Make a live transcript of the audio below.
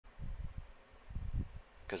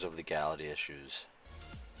because of legality issues.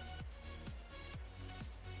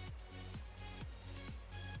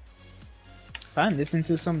 Fine, listen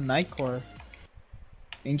to some Nightcore.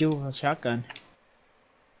 Angel with a shotgun.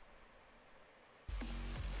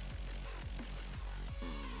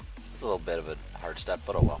 It's a little bit of a hard step,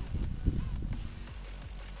 but oh well.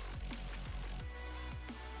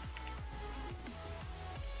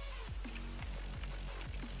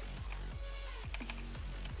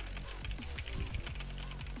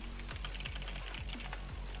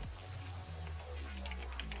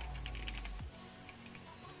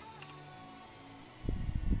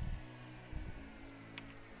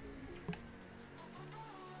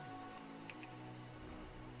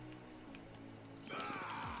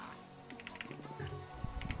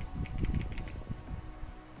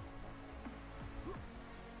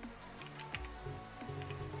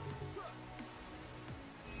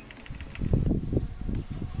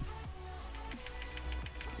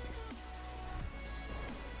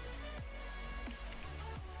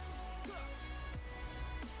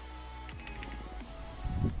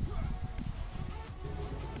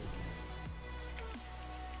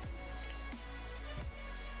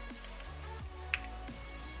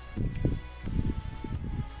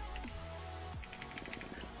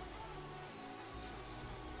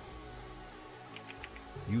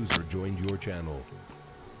 User joined your channel.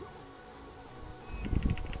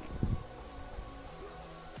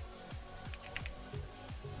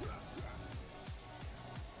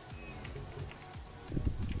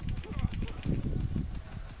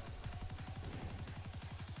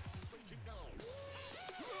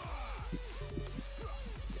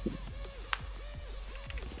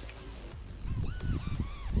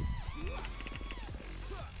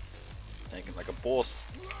 Thinking like a boss.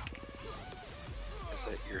 Is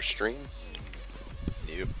that your stream?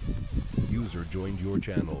 Yep. User joined your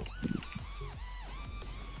channel.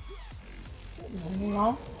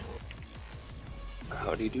 Hello?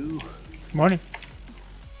 Howdy do. Morning.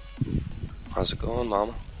 How's it going,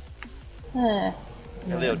 Mama? Hey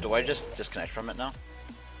Leo, do I just disconnect from it now?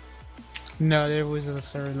 No, there was a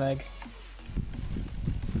server lag.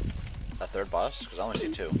 That third boss? Because I only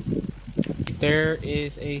see two. There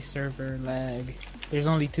is a server lag. There's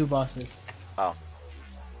only 2 bosses. Oh.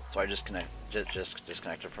 So I just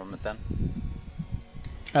disconnected from it then?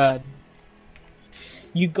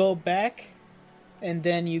 You go back, and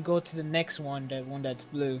then you go to the next one, that one that's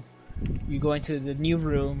blue. You go into the new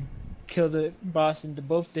room, kill the boss in the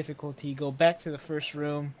both difficulty, go back to the first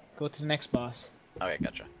room, go to the next boss. Okay,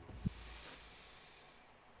 gotcha.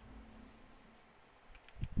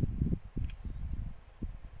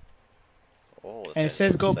 Oh, this And it guy's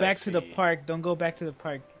says so go back to the sexy. park. Don't go back to the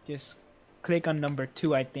park. Just click on number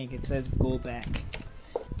 2, I think. It says go back.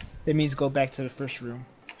 That means go back to the first room.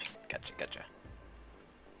 Gotcha, gotcha.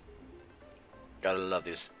 Gotta love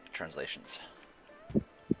these translations.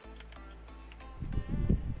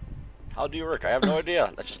 How do you work? I have no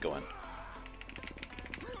idea. Let's just go in.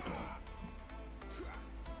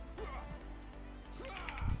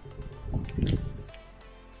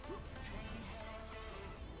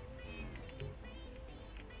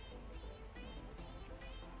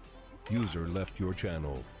 User left your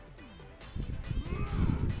channel.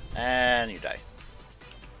 And you die.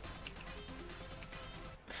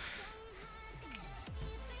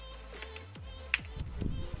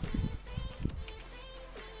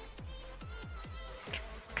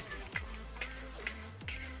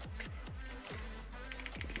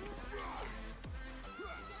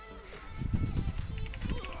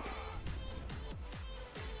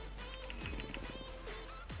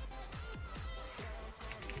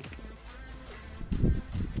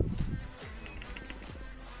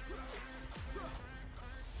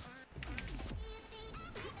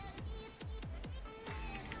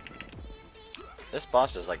 This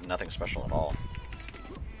boss is like nothing special at all.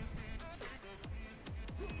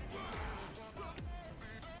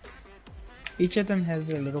 Each of them has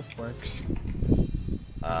their little quirks.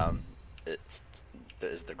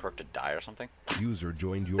 Is the quirk to die or something? User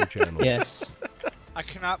joined your channel. Yes. I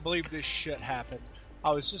cannot believe this shit happened.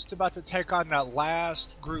 I was just about to take on that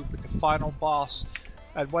last group at the final boss,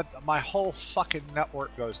 and my whole fucking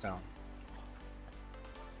network goes down.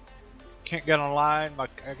 Can't get online. I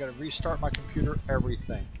gotta restart my computer.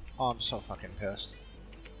 Everything. Oh, I'm so fucking pissed.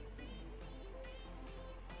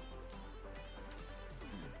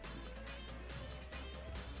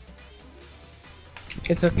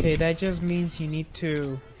 It's okay. That just means you need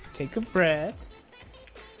to take a breath,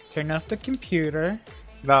 turn off the computer,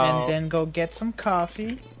 No. and then go get some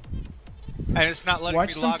coffee, And it's not letting watch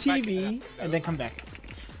me some log back in. TV, and then come back.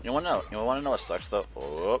 You wanna know? You wanna know what sucks though?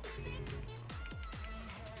 Oh.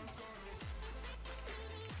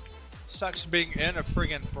 sucks being in a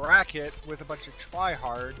friggin' bracket with a bunch of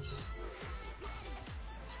tryhards.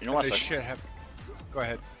 You know what? They should have. Go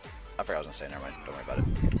ahead. I forgot what I was gonna say. Never mind. Don't worry about it.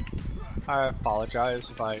 I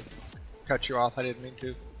apologize if I cut you off. I didn't mean to.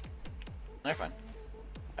 No, you're fine.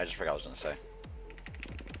 I just forgot what I was gonna say.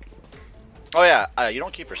 Oh yeah, you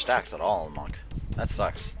don't keep your stacks at all, Monk. That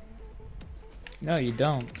sucks. No, you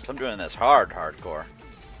don't. So I'm doing this hardcore.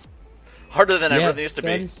 Harder than I really used to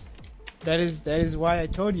be. That is why I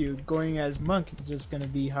told you going as monk is just gonna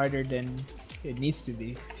be harder than it needs to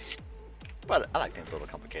be. But I like things a little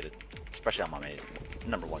complicated, especially on my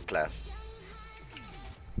 #1 class.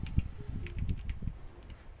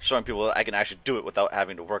 Showing people that I can actually do it without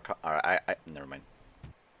having to work. Alright, never mind.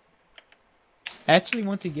 I actually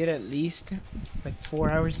want to get at least like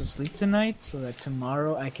 4 hours of sleep tonight, so that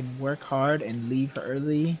tomorrow I can work hard and leave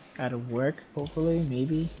early out of work. Hopefully,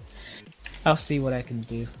 maybe. I'll see what I can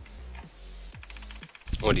do.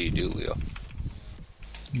 What do you do, Leo?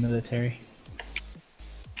 Military.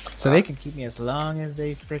 So they can keep me as long as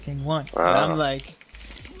they freaking want. But Ah. I'm like,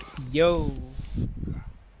 yo,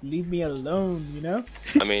 leave me alone, you know?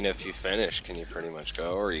 I mean, if you finish, can you pretty much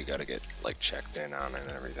go, or you gotta get like checked in on it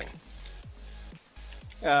and everything?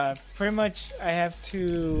 Pretty much I have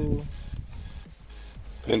to...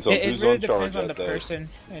 Depends on It who's really on charge depends on the that day. person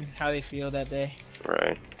and how they feel that day.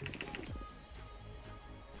 Right.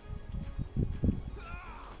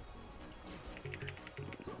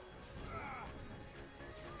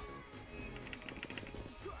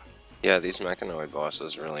 Yeah, these mechanoid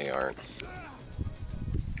bosses really aren't.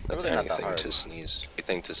 They're really not that anything hard. to sneeze.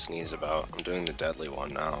 Anything to sneeze about. I'm doing the deadly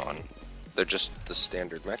one now, and they're just the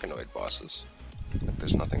standard mechanoid bosses. Like,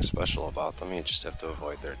 there's nothing special about them. You just have to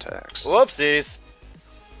avoid their attacks. Whoopsies!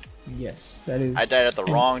 Yes, that is... I died at the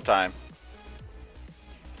wrong time.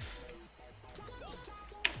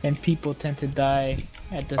 And people tend to die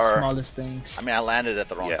at the Or- smallest things. I mean, I landed at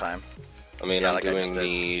the wrong Yeah. time. I mean, Yeah, I'm like I doing just did.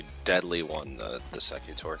 the deadly one, the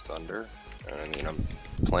Secutor Thunder. And I mean, I'm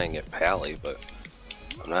playing it pally, but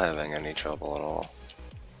I'm not having any trouble at all.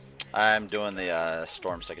 I'm doing the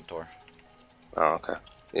Storm Second Tour. Oh, okay.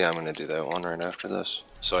 Yeah, I'm gonna do that one right after this.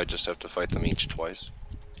 So I just have to fight them each twice?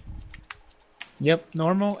 Yep,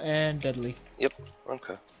 normal and deadly. Yep,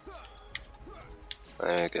 okay.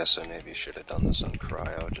 I guess I maybe should have done this on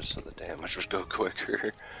cryo just so the damage would go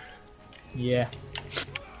quicker. Yeah.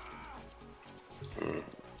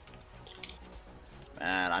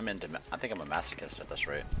 Man, I think I'm a masochist at this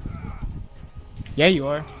rate. Yeah, you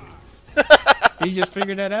are. Did you just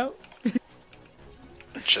figure that out?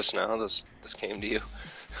 Just now, this came to you.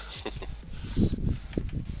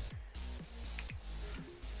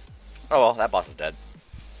 Oh well, that boss is dead.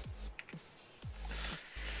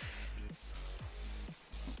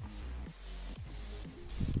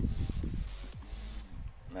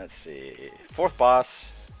 Let's see. 4th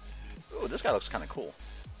boss. Ooh, this guy looks kind of cool.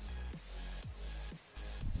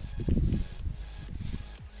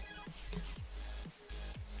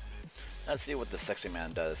 Let's see what the sexy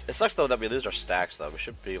man does. It sucks though that we lose our stacks though. We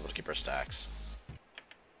should be able to keep our stacks.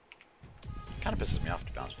 Kind of pisses me off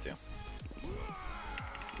to be honest with you.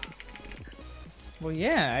 Well,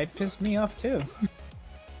 yeah, it pissed me off too.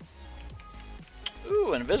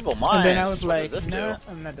 Ooh, invisible mines. And then I was What like, does this no,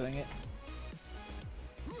 do? I'm not doing it.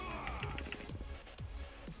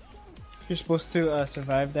 You're supposed to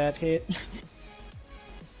survive that hit.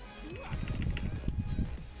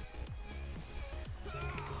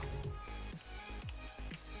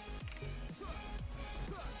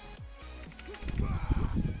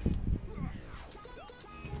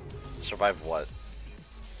 Survive what?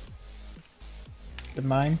 The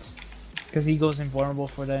mines. Because he goes invulnerable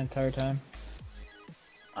for that entire time.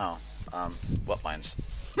 Oh, what mines?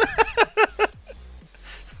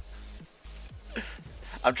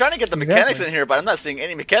 I'm trying to get the mechanics Exactly. in here, but I'm not seeing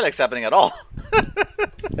any mechanics happening at all.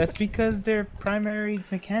 That's because they're primary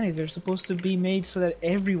mechanics. They're supposed to be made so that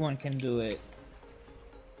everyone can do it.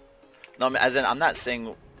 No, I mean, as in, I'm not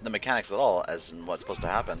seeing the mechanics at all, as in what's supposed to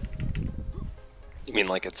happen. You mean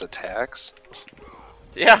like it's attacks?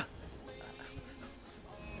 Yeah.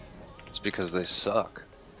 It's because they suck.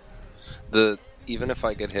 Even if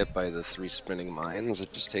I get hit by the 3 spinning mines,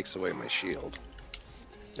 it just takes away my shield.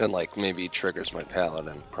 And like maybe triggers my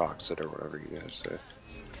paladin, procs it or whatever you guys say.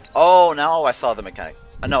 Oh, now I saw the mechanic.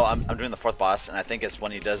 No, I'm doing the 4th boss, and I think it's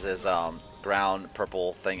when he does his ground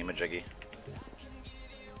purple thingamajiggy.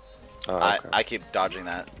 Oh, okay. I keep dodging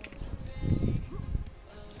that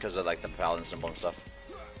because of like the paladin symbol and stuff.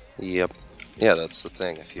 Yep. Yeah, that's the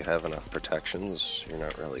thing. If you have enough protections, you're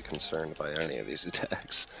not really concerned by any of these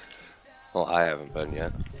attacks. Well, I haven't been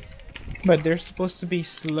yet. But they're supposed to be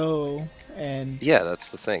slow and Yeah,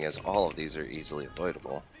 that's the thing, is all of these are easily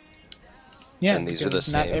avoidable. yeah, And these are the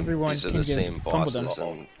because not same. everyone These are can the just same pummel them. bosses,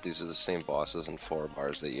 and these are the same bosses and 4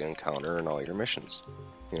 bars that you encounter in all your missions.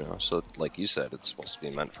 You know, so like you said, it's supposed to be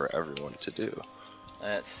meant for everyone to do.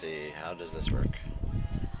 Let's see, how does this work?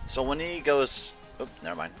 So when he goes... Oop,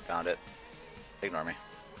 never mind, found it. Ignore me.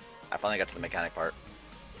 I finally got to the mechanic part.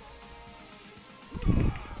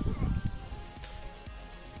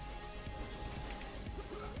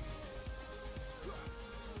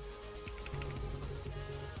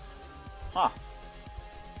 Huh.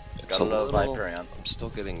 It's Gotta a love little. Hyperion. I'm still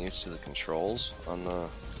getting used to the controls on the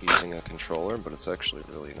using a controller, but it's actually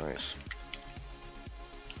really nice.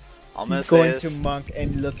 I'm gonna Go say into this, Monk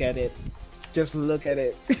and look at it. Just look at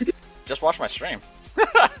it. just watch my stream.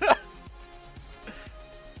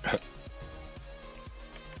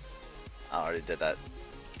 I already did that.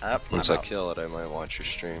 Once I'm I out. kill it, I might watch your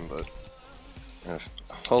stream, but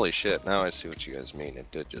holy shit! Now I see what you guys mean. It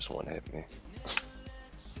did just one hit me.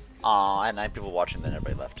 Aw, I had 9 people watching, then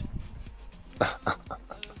everybody left.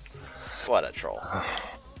 What a troll.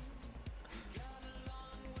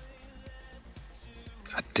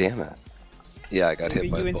 God damn it! Yeah, I got Maybe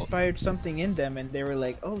hit by you both. inspired something in them, and they were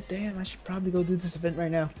like, "Oh damn, I should probably go do this event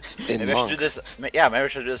right now." In Maybe I Monk. should do this. Yeah, maybe I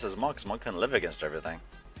should do this as Monk, because Monk can live against everything.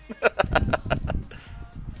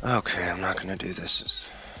 Okay, I'm not gonna do this as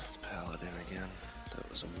Paladin again.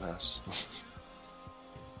 That was a mess.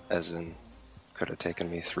 As in, could have taken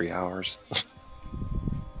me 3 hours.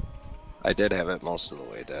 I did have it most of the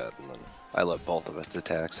way dead, and then I let both of its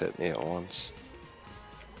attacks hit me at once.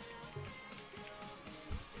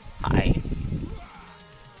 Hi.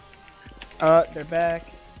 They're back.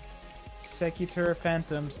 Secutor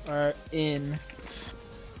Phantoms are in.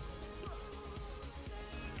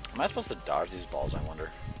 Am I supposed to dodge these balls, I wonder?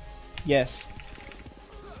 Yes.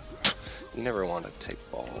 You never want to take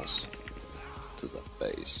balls to the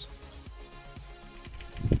face.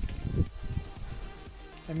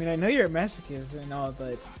 I mean, I know you're a masochist and all,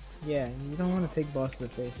 but yeah, you don't want to take balls to the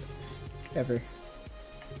face. Ever.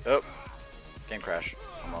 Oh. Game crash.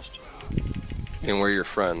 Almost. And we're your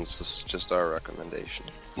friends, this is just our recommendation.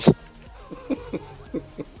 But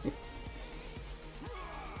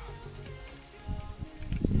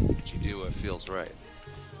you do what feels right.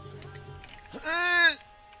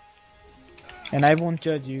 And I won't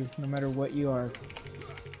judge you, no matter what you are.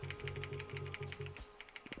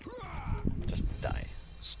 Just die.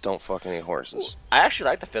 Just don't fuck any horses. I actually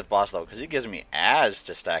like the 5th boss, though, because he gives me ads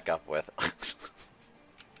to stack up with.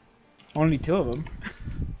 Only 2 of them.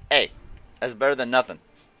 Hey, that's better than nothing.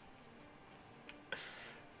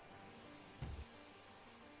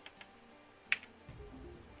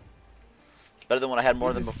 It's better than what I had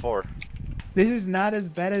more than before. This is not as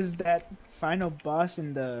bad as that final boss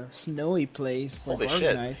in the snowy place for Holy Gorgon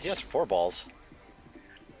shit, Knights. he has 4 balls.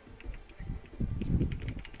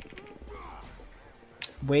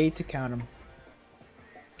 Way to count them.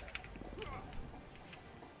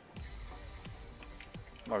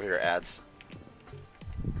 Come over here, ads.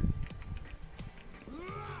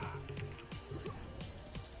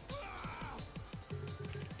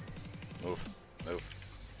 Move, move.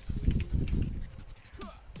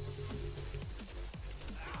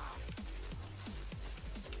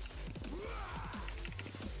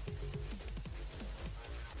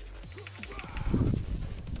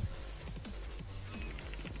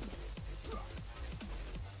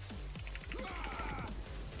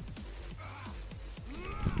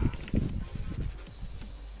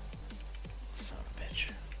 Son of a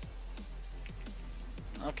bitch.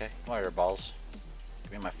 Okay, come on here, balls.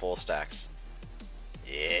 Give me my full stacks.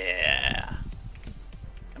 Yeah.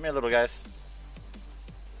 Come here, little guys.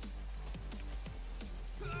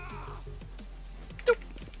 Doop.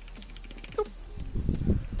 Doop.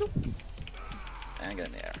 Doop. And get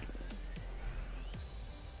in the air.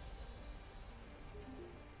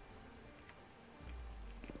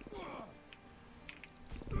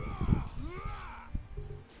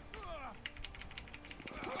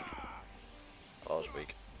 Oh, that was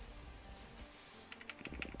weak.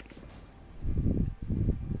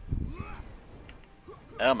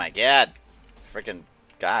 Oh my god. Freaking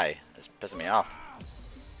guy is pissing me off.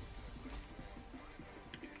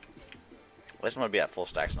 At least I'm gonna be at full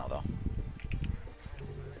stacks now, though.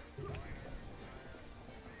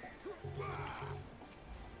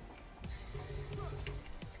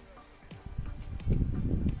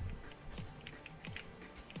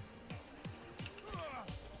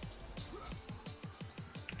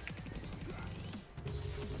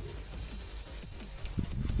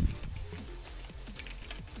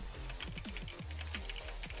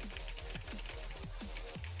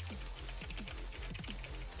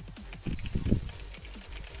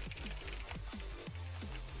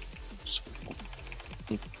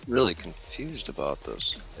 really confused about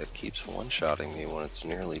this. It keeps one-shotting me when it's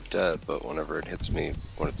nearly dead, but whenever it hits me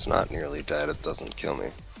when it's not nearly dead, it doesn't kill me.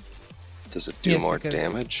 Does it do Yes, more because-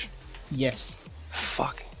 damage? Yes.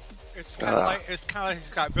 Fuck. It's kind of like it's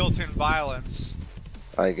got built-in violence.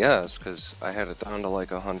 I guess, because I had it down to like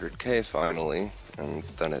 100k finally, and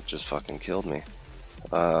then it just fucking killed me.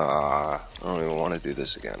 I don't even want to do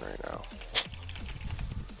this again right now.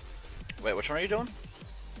 Wait, which one are you doing?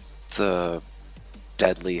 The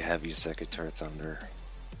deadly heavy Secretary Thunder.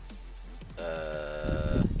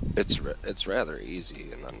 It's rather easy,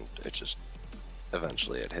 and then it just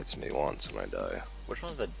eventually it hits me once and I die. Which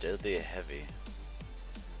one's the deadly heavy?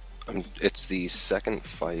 It's the second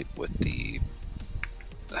fight with the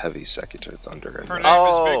heavy Secretary Thunder Her in, name is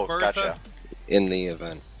Oh, Big Bertha. gotcha. in the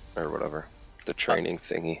event or whatever, the training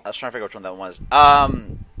thingy. I was trying to figure out which one that was.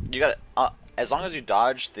 You got as long as you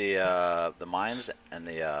dodge the mines and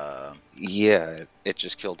the Yeah, it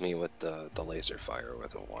just killed me with the laser fire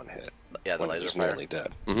with a one hit. yeah the When it laser was fire. nearly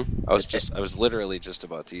dead. I was literally just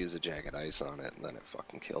about to use a jagged ice on it, and then it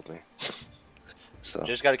fucking killed me. So You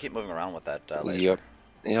just got to keep moving around with that laser.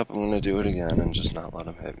 Yep, I'm gonna do it again and just not let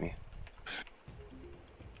him hit me.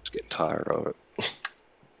 Just getting tired of it.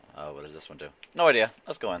 What does this one do? No idea.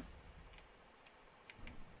 Let's go in.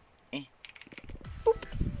 Boop.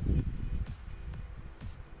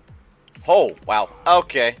 Oh wow.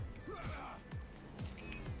 Okay.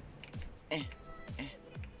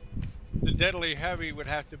 The deadly heavy would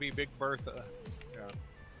have to be Big Bertha. Yeah.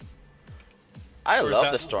 I Or is love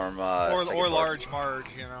that- the storm. Or second floor. Large Marge,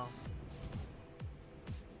 you know.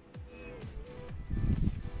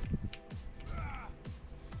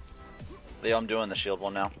 Leo, I'm doing the shield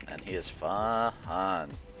one now, and he is fun.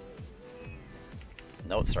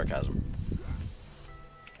 No sarcasm.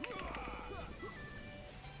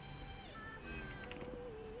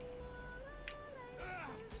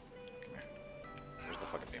 Where's the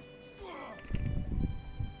fucking beam?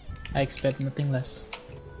 I expect nothing less.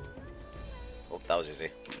 Oh, that was easy.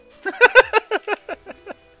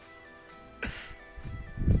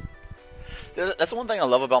 That's the one thing I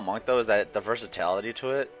love about Monk, though, is that the versatility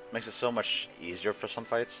to it makes it so much easier for some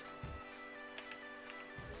fights.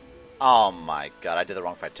 Oh my god, I did the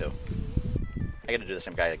wrong fight too. I gotta do the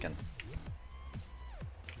same guy again.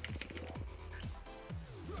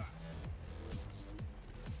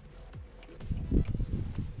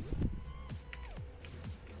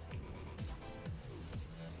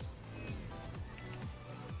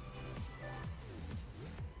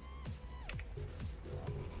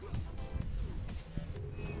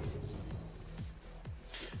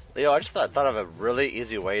 Leo, I just thought of a really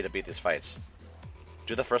easy way to beat these fights.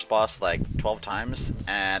 Do the first boss like 12 times,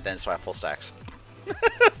 and then swap full stacks.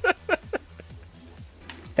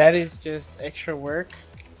 That is just extra work.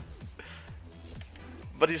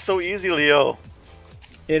 But he's so easy, Leo.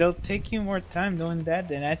 It'll take you more time doing that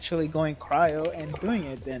than actually going cryo and doing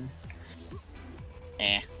it then.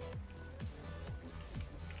 Eh.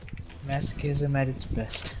 Masochism at its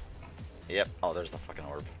best. Yep. Oh, there's the fucking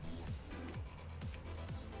orb.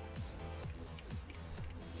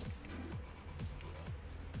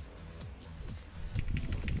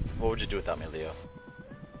 What would you do without me, Leo?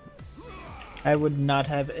 I would not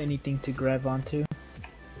have anything to grab onto.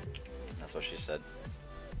 That's what she said.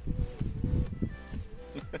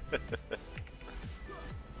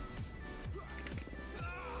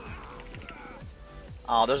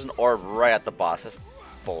 Oh, there's an orb right at the boss. That's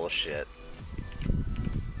bullshit.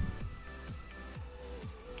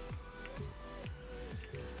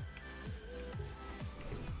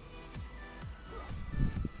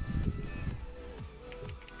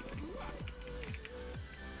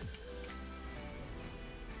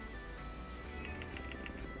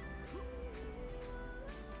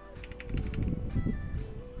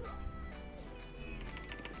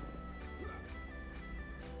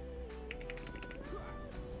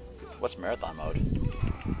 What's marathon mode?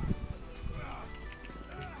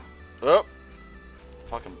 Oh!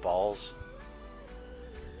 Fucking balls.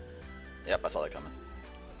 Yep, I saw that coming.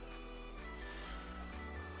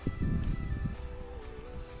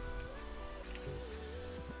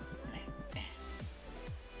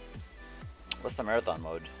 What's the marathon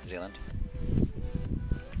mode, Zealand?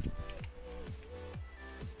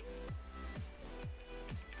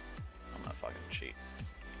 I'm gonna fucking cheat.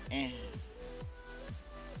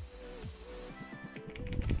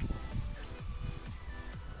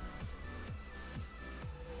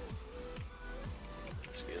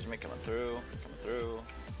 Excuse me, coming through, coming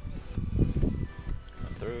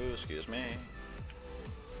through, excuse me.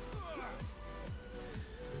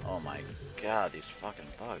 Oh my god, these fucking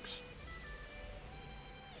bugs.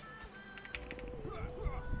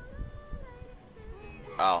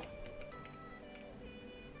 Oh.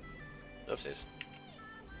 Oopsies.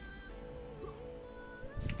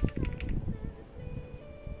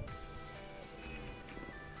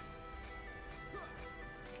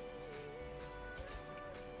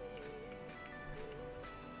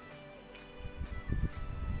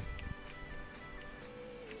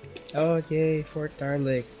 Oh yay, Fort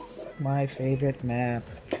Darlick. My favorite map.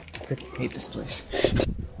 Freaking hate this place.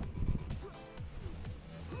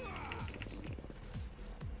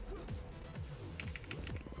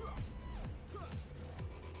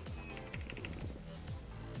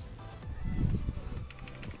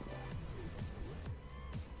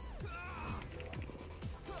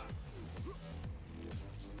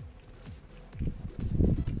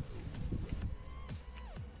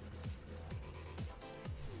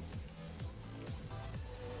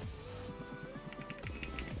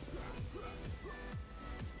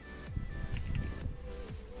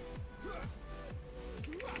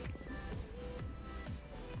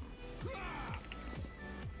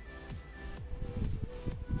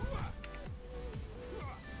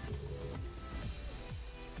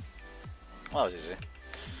 Well, that was easy.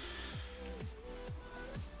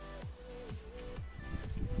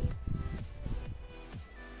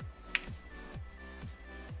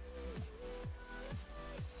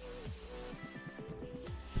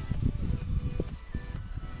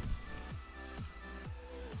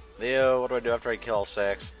 Leo, what do I do after I kill all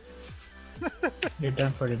 6? You're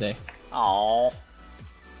done for today. Aww.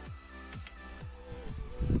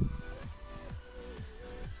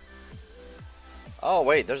 Oh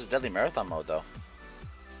wait, there's a deadly marathon mode though.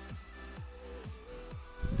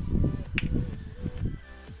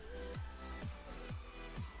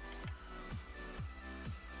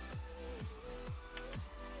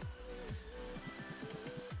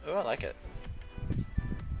 Oh, I like it.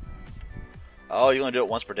 Oh, you only do it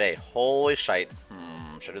once per day. Holy shite.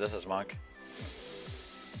 Should I do this as monk?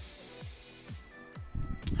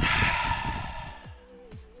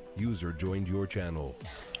 User joined your channel.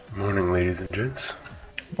 Morning, ladies and gents.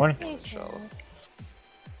 Morning. Shallow.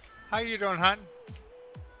 How you doing, Hunt?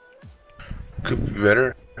 Could be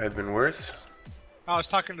better. I've been worse. I was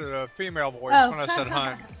talking to the female voice Oh. when I said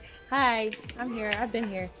Hunt. Hi, I'm here. I've been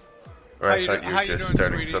here. Or How I you thought do- you how were you just doing,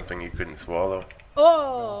 starting sweetie? something you couldn't swallow.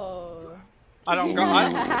 Oh. I don't go.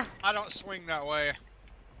 I don't swing that way.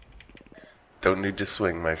 Don't need to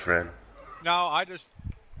swing, my friend. No,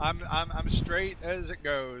 I'm straight as it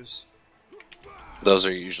goes. Those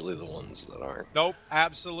are usually the ones that aren't. Nope,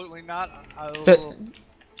 absolutely not.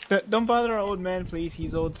 Don't bother our old man, please.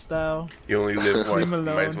 He's old style. You only live once. him You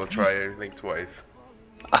might as alone. well try everything twice.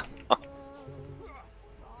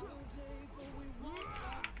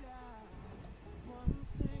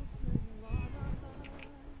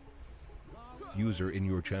 User in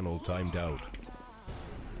your channel timed out.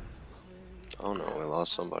 Oh no, we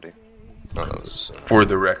lost somebody. Oh, that was For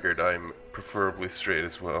the record, I'm preferably straight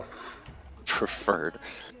as well. preferred.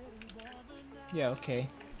 Yeah, okay.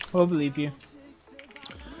 We'll believe you.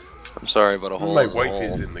 I'm sorry, but a hole My is a wife hole.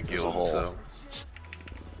 is in the Is a guild, hole. so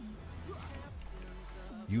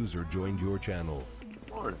User joined your channel.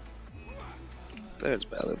 Darn. There's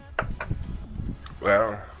Ballad.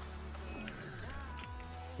 well.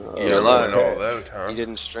 You're You're alive. going all out, huh? You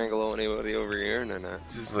didn't strangle anybody over your internet,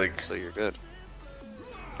 This is like so you're good.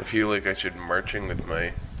 I feel like I should marching with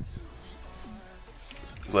my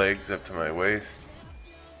legs up to my waist.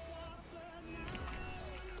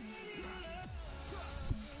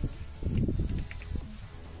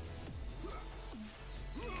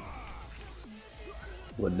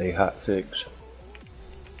 When they hot fix.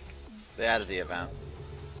 They added the event.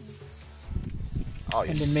 Oh, you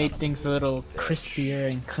And they son made of a things a little bitch.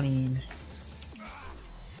 crispier and clean.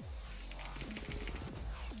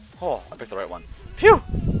 Oh, I picked the right one. Phew!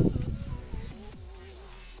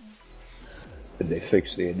 Did they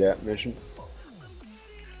fix the adapt mission?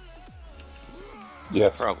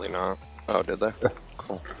 Yes. Probably not. Oh, did they?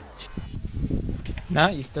 Cool. No,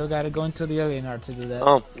 you still gotta go into the alien to do that.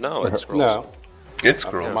 Oh, no, it scrolls. No. It's I'm,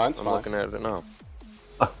 scrolls. Mine's I'm fine. looking at it now.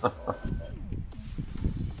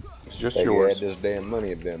 It's just They yours. had this damn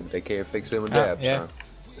money of them. They can't fix them Oh, adapts, yeah.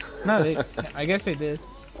 huh? No, they, I guess they did.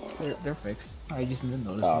 They're fixed. I just didn't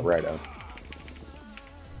notice Oh, them. right on.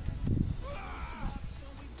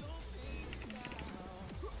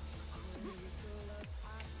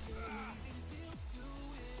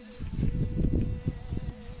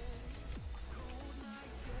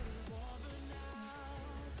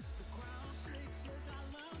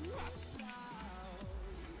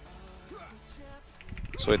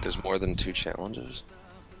 So wait, there's more than 2 challenges?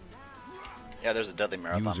 Yeah, there's a deadly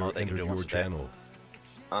marathon User mode they can entered do your once a day. channel.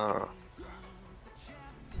 Ah.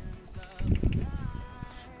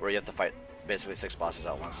 where you have to fight basically 6 bosses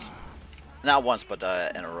at once. Not once, but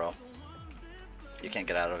in a row. You can't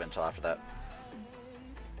get out of it until after that.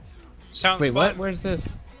 Sounds Wait, fun. what? Where's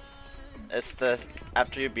this? It's the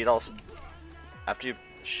after you beat all. After you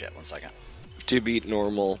shit. 1 second. Do you beat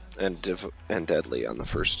normal and deadly on the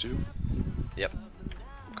first 2? Yep.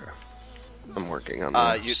 Okay. I'm working on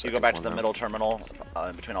that. You go back to the middle terminal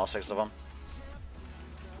in between all 6 of them,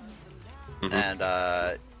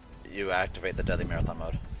 and you activate the deadly marathon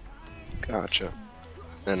mode. Gotcha.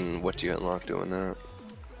 And what do you unlock doing that?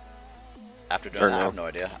 After doing that, I have no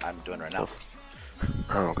idea. I'm doing it right now.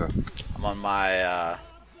 Oh, okay. I'm on my.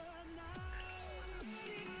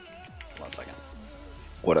 1 second.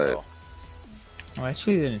 What I Oh. Oh, I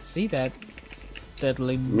actually didn't see that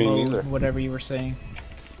deadly Me mode, neither. whatever you were saying.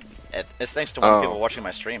 It's thanks to one of the people watching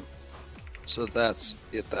my stream. So that's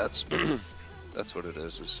it. That's that's what it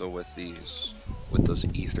is. So with those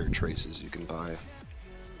ether traces, you can buy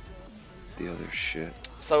the other shit.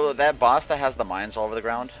 So that boss that has the mines all over the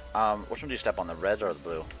ground, which one do you step on, the red or the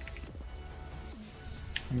blue?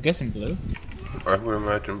 I'm guessing blue. I would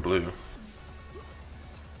imagine blue.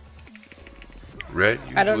 Red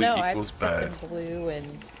usually I don't know. I've equals stepped bad. in blue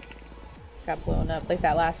and got blown up. Like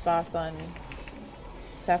that last boss on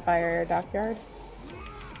Sapphire Dockyard.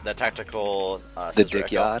 The tactical The scissor dick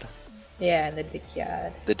echo. yard. Yeah, and the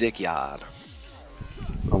Dickyard. The dick yard.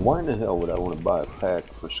 Now, why in the hell would I want to buy a pack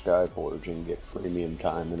for Skyforge and get premium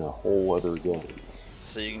time in a whole other game?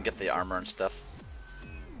 So you can get the armor and stuff.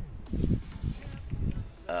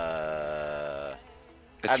 I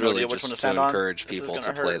It's have no really idea which one just stand to on. encourage This is people to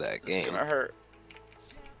gonna play hurt. that This is game. gonna hurt.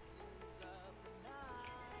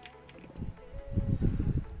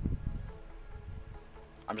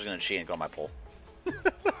 I'm just gonna cheat and go on my pull.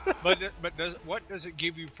 But what does it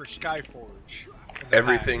give you for Skyforge?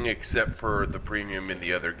 Everything except for the premium in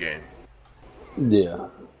the other game. Yeah. So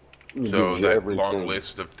Gives you that everything. long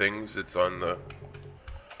list of things that's on the.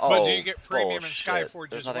 Oh, But do you get premium in bullshit. Skyforge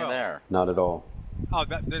There's as nothing well? there. Not at all. Oh,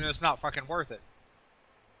 then it's not fucking worth it.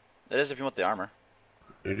 It is if you want the armor.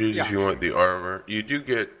 It is Yeah. if you want the armor. You do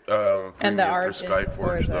get premium And the for Argents or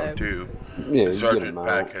Skyforge the- though too. Yeah, The you get Sergeant them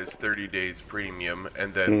pack out. has 30 days premium,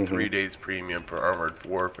 and then 3 days premium for Armored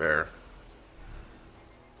Warfare.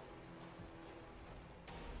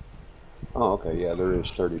 Oh, okay, yeah, there is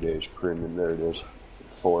 30 days premium. There it is.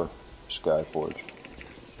 For Skyforge.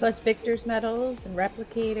 Plus Victor's medals and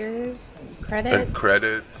replicators and credits. And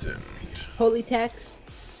credits and Holy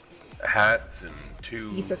texts. hats and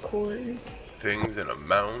 2 Ether cores. things and a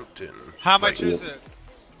mount and How much like is it?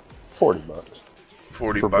 $40.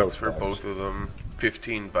 40 For bucks both for packs. both of them.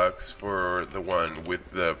 15 bucks for the one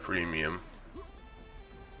with the premium.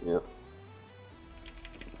 Yep.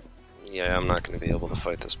 Yeah, I'm not going to be able to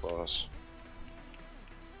fight this boss.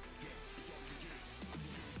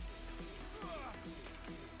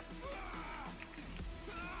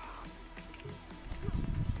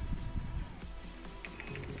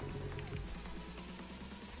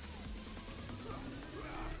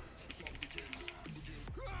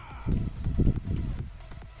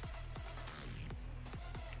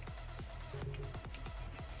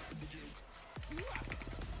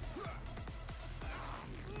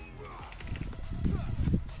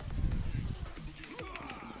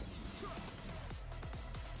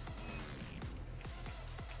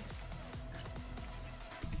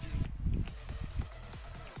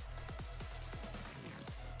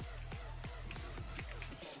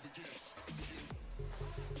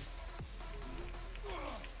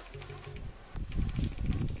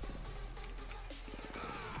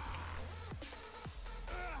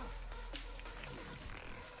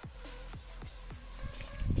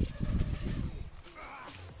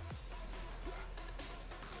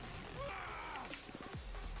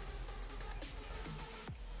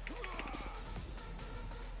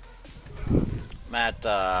 I'm at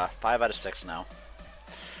 5 out of 6 now.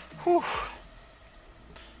 Whew.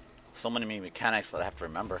 So many mechanics that I have to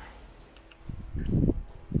remember.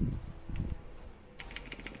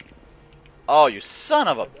 Oh, you son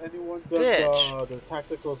of a Anyone bitch! does the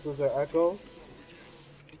tactical scissor echo?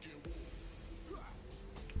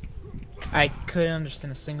 I couldn't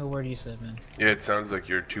understand a single word you said, man. Yeah, it sounds like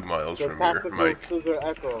you're 2 miles The from your tactical mic. scissor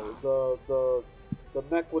echo. The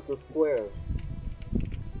mech with the square.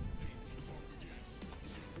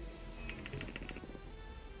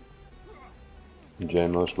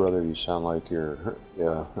 J-Most, brother, you sound like you're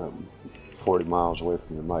 40 miles away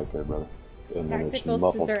from your mic there, brother. And then it's Tactical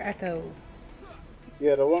muffled. Scissor Echo.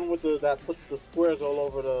 Yeah, the one with that puts the squares all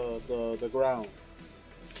over the ground.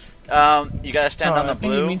 You gotta stand on I the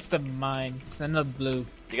think he blue. means the mine. Stand on the blue.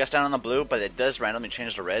 You gotta stand on the blue, but it does randomly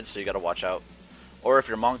change to red, so you gotta watch out. Or if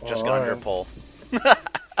you're monk, just get under your pole.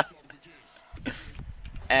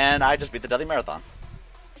 And I just beat the Deadly Marathon.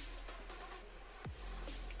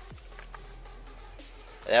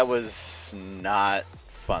 That was not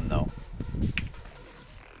fun, though.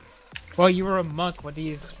 Well, you were a monk. What do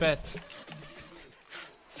you expect?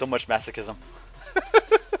 So much masochism.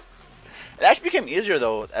 It actually became easier,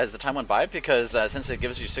 though, as the time went by, because since it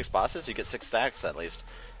gives you 6 bosses, you get 6 stacks, at least.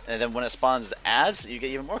 And then when it spawns as, you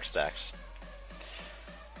get even more stacks.